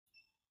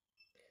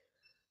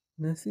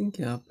Nursing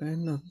care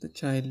plan of the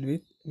child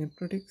with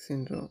nephrotic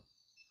syndrome.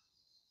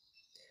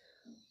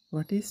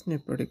 What is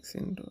nephrotic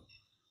syndrome?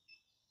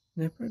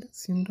 Nephrotic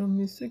syndrome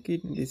is a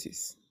kidney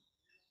disease.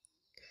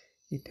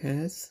 It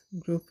has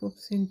group of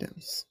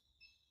symptoms.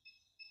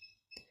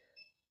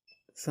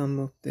 Some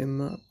of them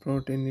are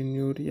protein in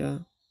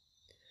urea,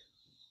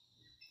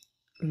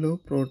 low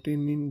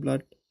protein in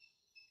blood,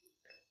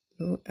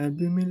 low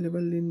albumin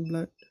level in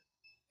blood,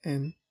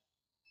 and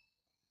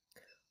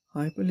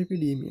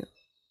hyperlipidemia.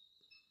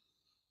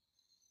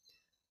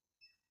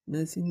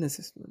 Nursing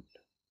assessment.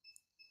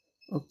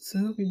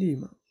 Observe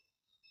edema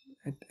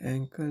at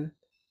ankle,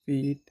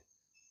 feet,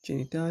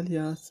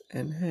 genitalia,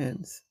 and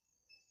hands.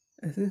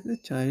 Assess the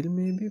child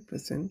may be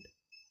present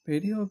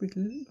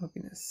periorbital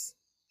loviness.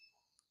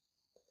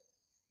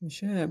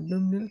 Measure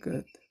abdominal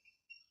girth.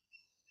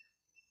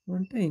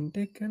 Monitor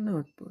intake and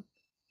output.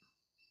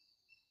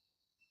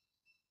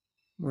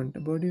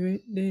 Monitor body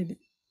weight daily.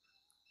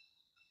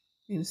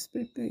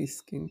 Inspect the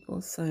skin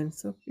for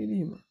signs of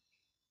edema.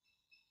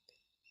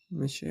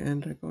 Measure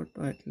and record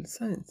vital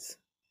signs.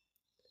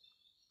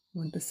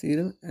 Monitor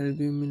serum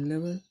albumin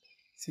level,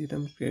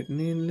 serum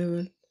creatinine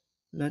level,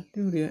 blood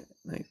urea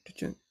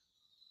nitrogen,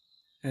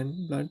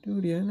 and blood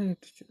urea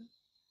nitrogen.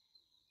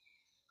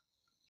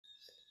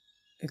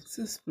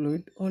 Excess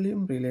fluid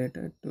volume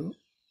related to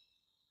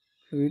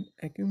fluid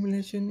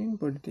accumulation in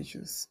body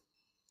tissues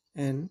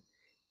and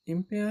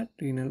impaired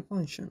renal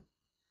function.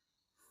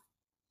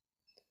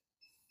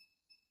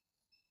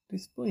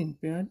 Risk for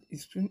impaired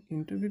estrogen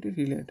integrity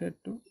related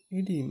to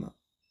edema.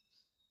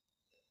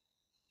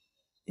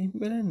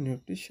 Imbalanced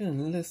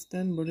nutrition less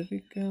than body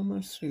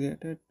requirements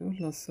related to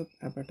loss of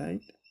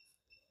appetite,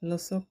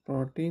 loss of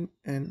protein,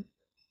 and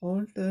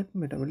altered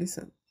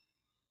metabolism.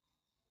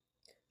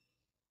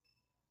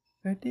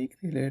 Fatigue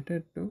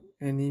related to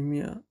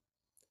anemia,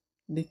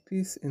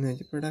 decreased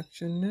energy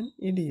production, and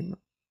edema.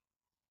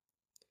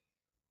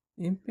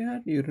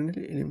 Impaired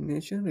urinary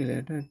elimination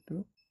related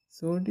to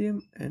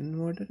sodium and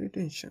water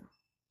retention.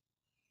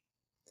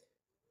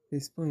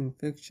 Risk for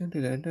infection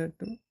related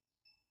to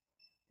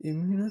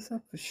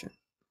immunosuppression.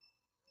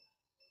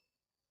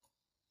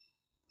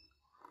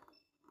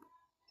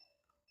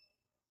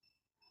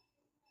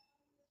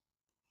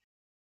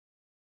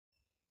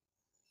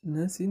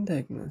 Nursing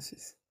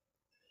diagnosis.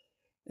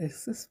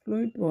 Excess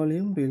fluid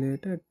volume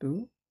related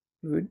to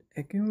fluid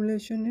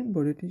accumulation in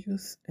body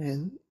tissues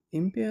and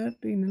impaired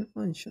renal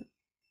function.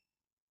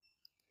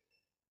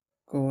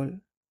 Call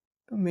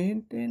to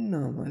maintain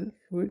normal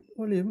fluid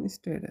volume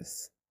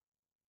status.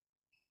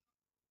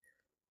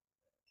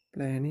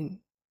 Planning.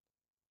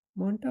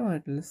 Monitor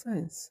vital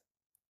signs.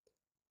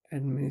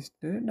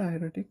 Administer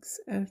diuretics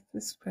as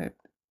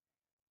prescribed.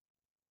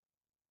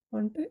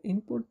 Monitor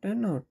input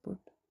and output.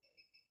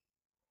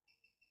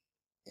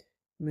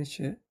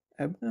 Measure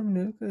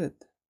abdominal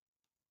girth.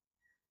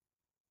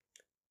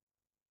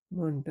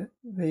 Monitor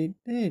weight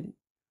daily.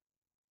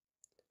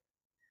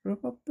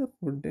 Prop up the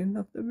foot end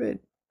of the bed.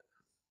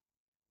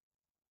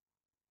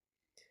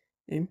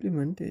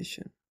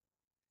 Implementation.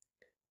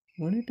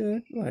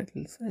 Monitored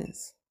vital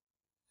signs.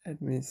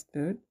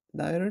 Administered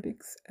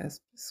diuretics as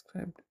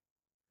prescribed.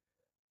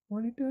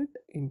 Monitored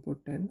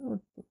input and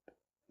output.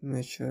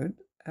 Measured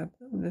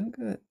abdominal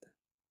girth.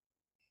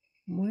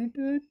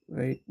 Monitored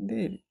weight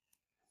daily.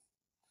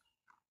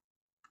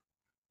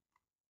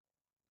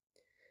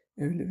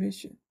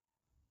 Evaluation.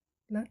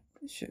 Blood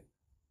pressure,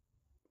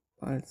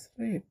 pulse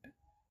rate,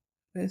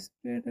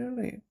 respiratory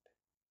rate,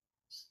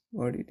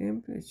 body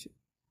temperature,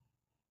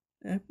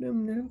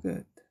 abdominal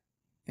girth,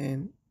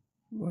 and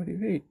body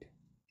weight.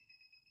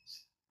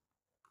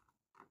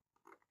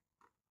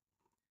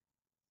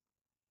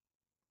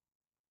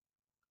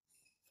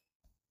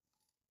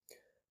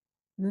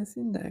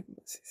 Nursing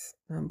diagnosis.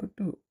 Number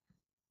 2.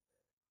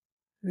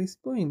 Risk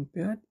for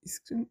impaired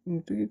skin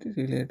integrity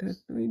related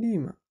to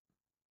edema.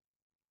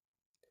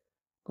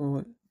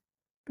 Goal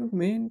to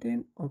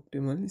maintain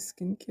optimal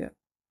skin care.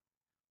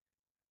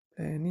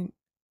 Planning.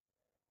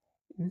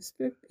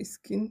 Inspect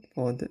skin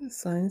for the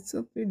signs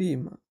of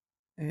edema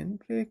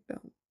and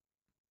breakdown.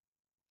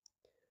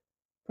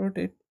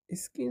 Protect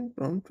skin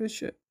from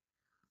pressure.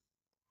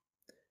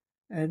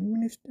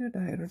 Administer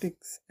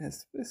diuretics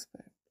as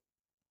prescribed.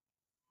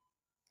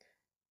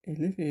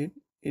 Elevate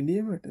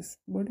edematous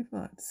body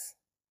parts.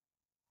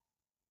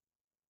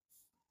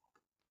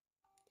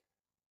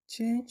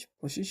 Change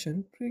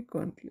position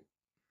frequently.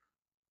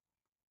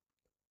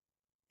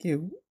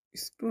 Give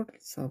scrotal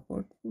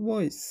support for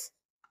boys.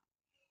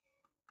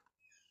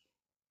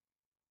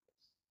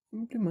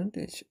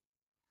 Implementation.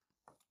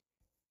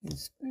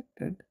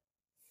 Inspected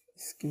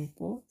skin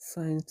for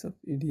signs of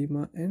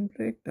edema and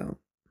breakdown.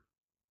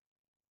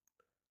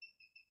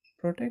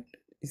 Protect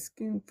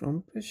skin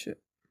from pressure.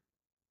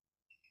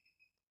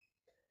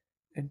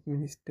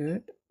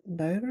 Administered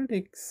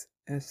diuretics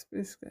as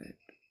prescribed.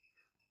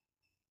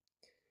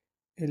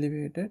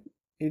 Elevated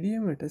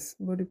edematous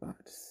body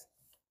parts.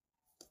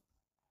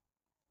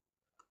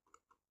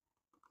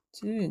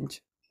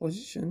 Change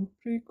position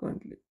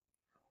frequently.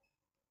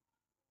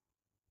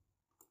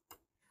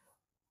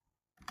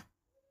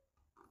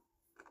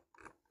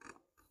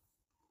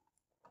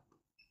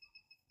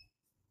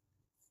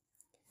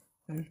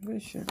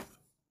 Evaluation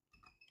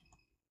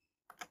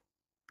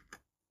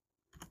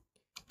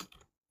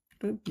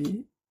to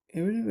be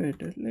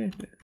evaluated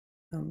later.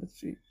 Number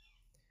 3.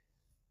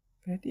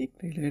 Fatigue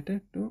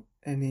related to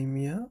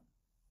anemia,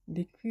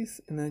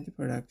 decreased energy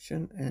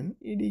production and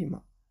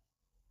edema.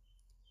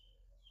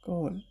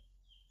 Goal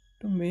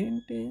to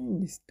maintain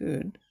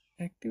listed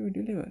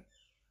activity level.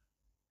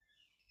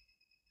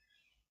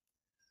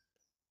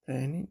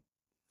 Planning.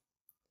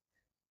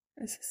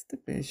 Assess the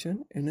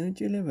patient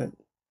energy level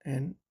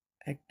and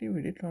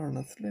activity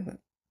tolerance level.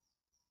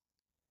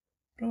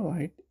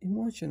 Provide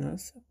emotional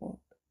support.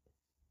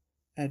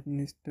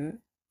 Administer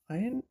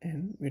iron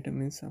and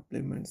vitamin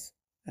supplements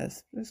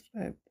as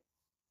prescribed.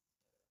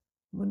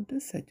 Monitor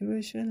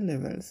saturation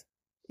levels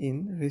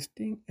in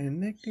resting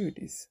and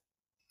activities.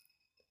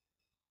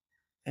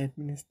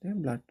 Administer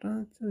blood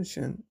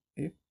transfusion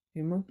if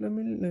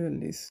hemoglobin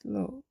level is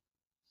low.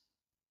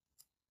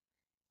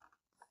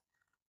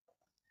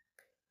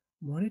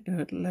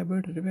 Monitor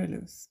laboratory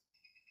values.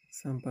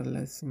 Example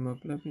as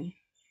hemoglobin,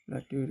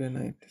 blood urea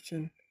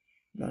nitrogen,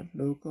 blood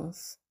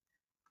glucose.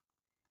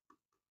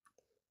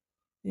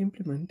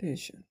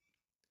 Implementation.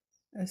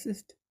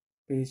 Assess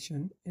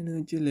patient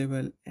energy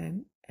level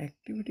and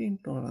activity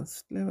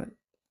intolerance level.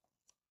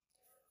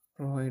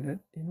 Provided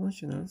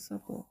emotional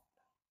support.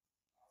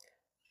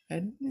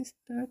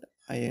 Administered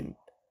iron,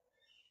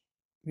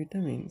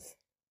 vitamins,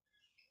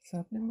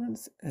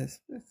 supplements as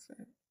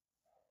prescribed.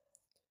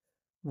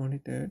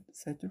 Monitored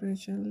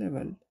saturation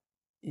level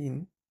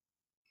in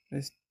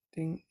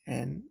resting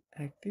and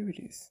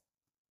activities.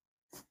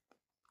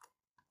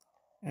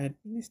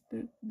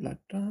 Administered blood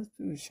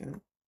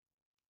transfusion.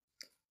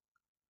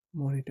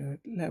 Monitored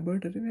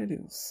laboratory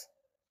values.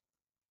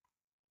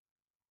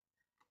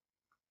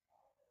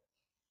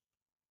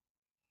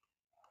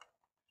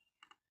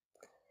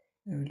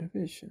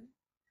 Evaluation.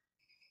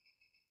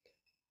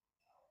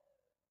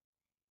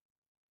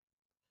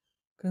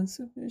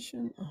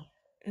 Conservation of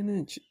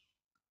energy.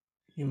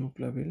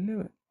 Hemoglobin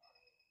level.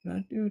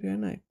 Blood urea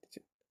nitrogen.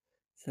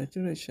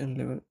 Saturation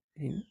level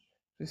in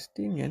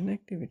resting and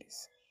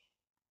activities.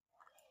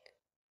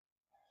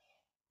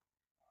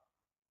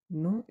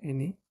 No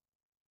any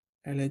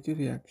allergy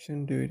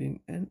reaction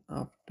during and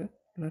after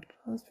blood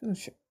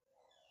transfusion.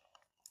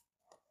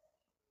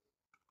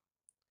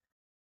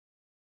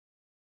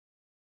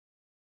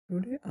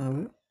 Today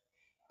our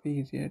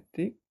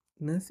pediatric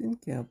nursing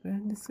care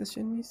plan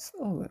discussion is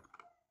over.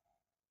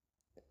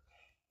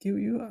 Give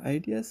you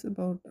ideas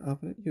about our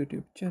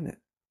YouTube channel.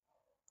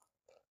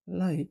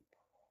 Like,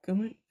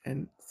 comment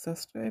and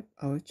subscribe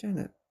our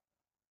channel.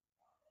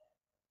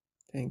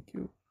 Thank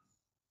you.